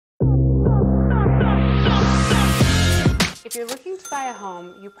If you're looking to buy a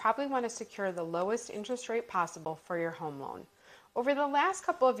home, you probably want to secure the lowest interest rate possible for your home loan. Over the last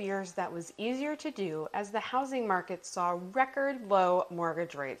couple of years, that was easier to do as the housing market saw record low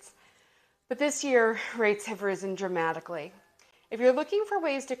mortgage rates. But this year, rates have risen dramatically. If you're looking for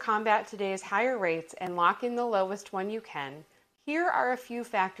ways to combat today's higher rates and lock in the lowest one you can, here are a few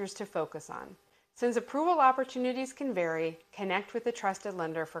factors to focus on. Since approval opportunities can vary, connect with a trusted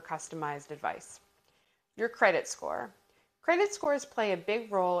lender for customized advice. Your credit score. Credit scores play a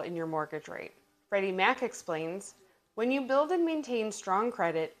big role in your mortgage rate. Freddie Mac explains, when you build and maintain strong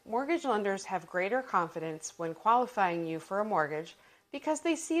credit, mortgage lenders have greater confidence when qualifying you for a mortgage because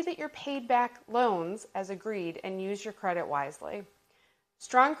they see that you're paid back loans as agreed and use your credit wisely.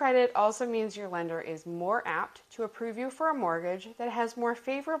 Strong credit also means your lender is more apt to approve you for a mortgage that has more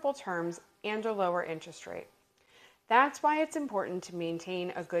favorable terms and a lower interest rate. That's why it's important to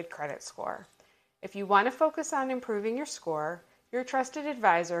maintain a good credit score. If you want to focus on improving your score, your trusted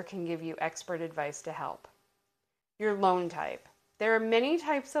advisor can give you expert advice to help. Your loan type. There are many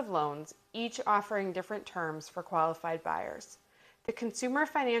types of loans, each offering different terms for qualified buyers. The Consumer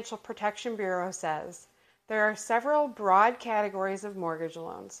Financial Protection Bureau says, there are several broad categories of mortgage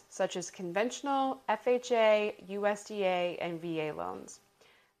loans, such as conventional, FHA, USDA, and VA loans.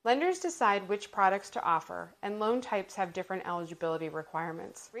 Lenders decide which products to offer, and loan types have different eligibility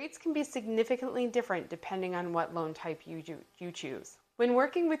requirements. Rates can be significantly different depending on what loan type you choose. When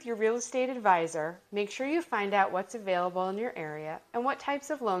working with your real estate advisor, make sure you find out what's available in your area and what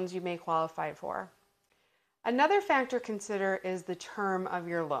types of loans you may qualify for. Another factor to consider is the term of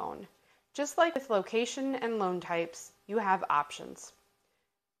your loan. Just like with location and loan types, you have options.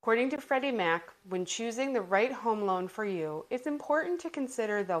 According to Freddie Mac, when choosing the right home loan for you, it's important to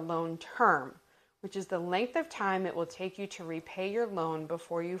consider the loan term, which is the length of time it will take you to repay your loan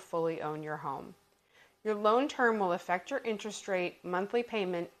before you fully own your home. Your loan term will affect your interest rate, monthly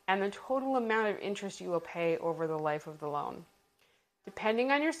payment, and the total amount of interest you will pay over the life of the loan.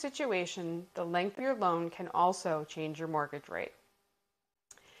 Depending on your situation, the length of your loan can also change your mortgage rate.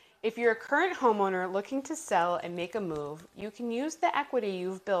 If you're a current homeowner looking to sell and make a move, you can use the equity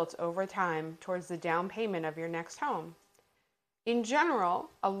you've built over time towards the down payment of your next home. In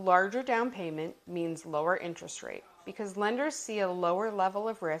general, a larger down payment means lower interest rate because lenders see a lower level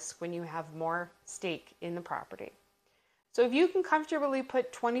of risk when you have more stake in the property. So if you can comfortably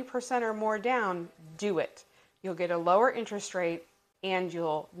put 20% or more down, do it. You'll get a lower interest rate and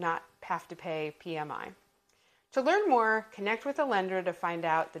you'll not have to pay PMI. To learn more, connect with a lender to find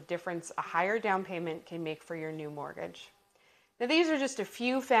out the difference a higher down payment can make for your new mortgage. Now, these are just a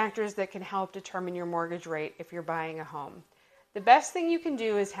few factors that can help determine your mortgage rate if you're buying a home. The best thing you can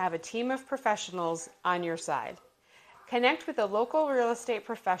do is have a team of professionals on your side. Connect with a local real estate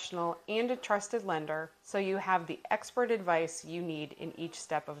professional and a trusted lender so you have the expert advice you need in each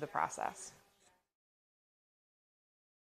step of the process.